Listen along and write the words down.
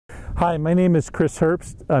Hi, my name is Chris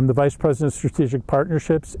Herbst. I'm the Vice President of Strategic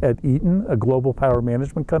Partnerships at Eaton, a global power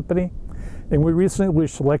management company. And we recently were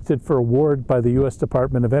selected for award by the U.S.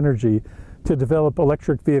 Department of Energy to develop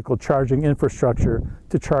electric vehicle charging infrastructure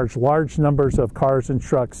to charge large numbers of cars and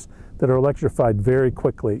trucks that are electrified very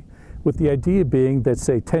quickly. With the idea being that,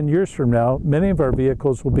 say, 10 years from now, many of our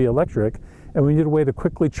vehicles will be electric, and we need a way to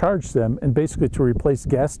quickly charge them and basically to replace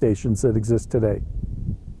gas stations that exist today.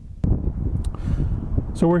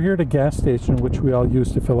 So we're here at a gas station, which we all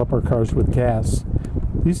use to fill up our cars with gas.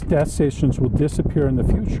 These gas stations will disappear in the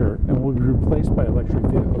future and will be replaced by electric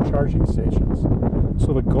vehicle charging stations.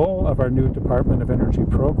 So the goal of our new Department of Energy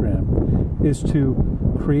program is to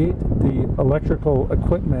create the electrical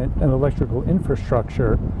equipment and electrical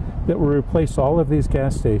infrastructure that will replace all of these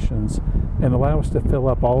gas stations and allow us to fill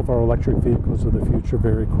up all of our electric vehicles of the future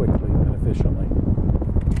very quickly and efficiently.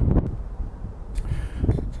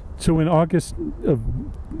 So in August of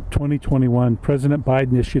 2021, President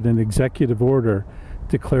Biden issued an executive order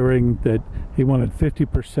declaring that he wanted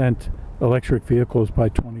 50% electric vehicles by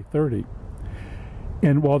 2030.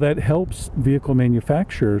 And while that helps vehicle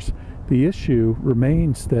manufacturers, the issue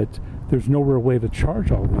remains that there's no real way to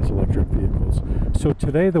charge all these electric vehicles. So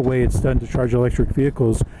today the way it's done to charge electric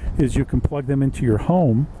vehicles is you can plug them into your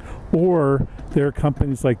home, or there are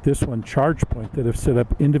companies like this one, ChargePoint, that have set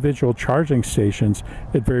up individual charging stations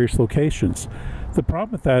at various locations. The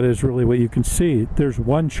problem with that is really what you can see. There's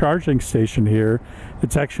one charging station here.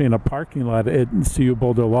 It's actually in a parking lot at CU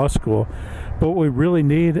Boulder Law School. But what we really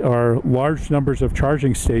need are large numbers of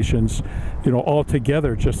charging stations, all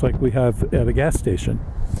together, just like we have at a gas station.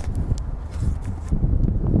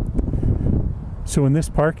 So in this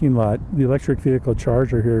parking lot, the electric vehicle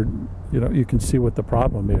charger here, you can see what the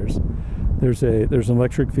problem is. There's an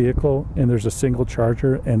electric vehicle, and there's a single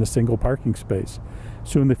charger and a single parking space.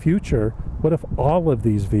 So in the future, what if all of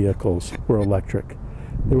these vehicles were electric?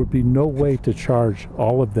 There would be no way to charge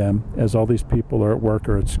all of them as all these people are at work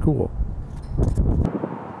or at school.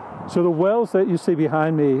 So the wells that you see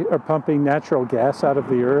behind me are pumping natural gas out of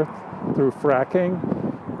the earth through fracking.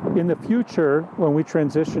 In the future, when we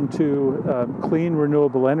transition to clean,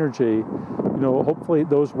 renewable energy, hopefully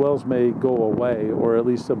those wells may go away, or at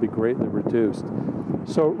least they'll be greatly reduced.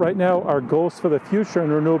 So right now, our goals for the future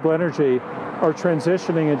in renewable energy are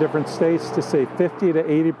transitioning in different states to, say, 50 to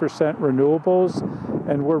 80% renewables,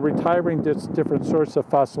 and we're retiring different sorts of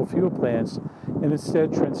fossil fuel plants and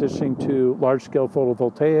instead transitioning to large-scale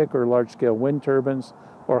photovoltaic or large-scale wind turbines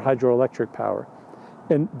or hydroelectric power.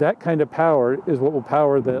 And that kind of power is what will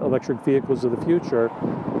power the electric vehicles of the future,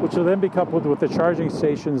 which will then be coupled with the charging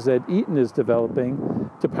stations that Eaton is developing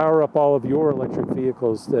to power up all of your electric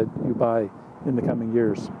vehicles that you buy in the coming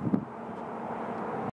years.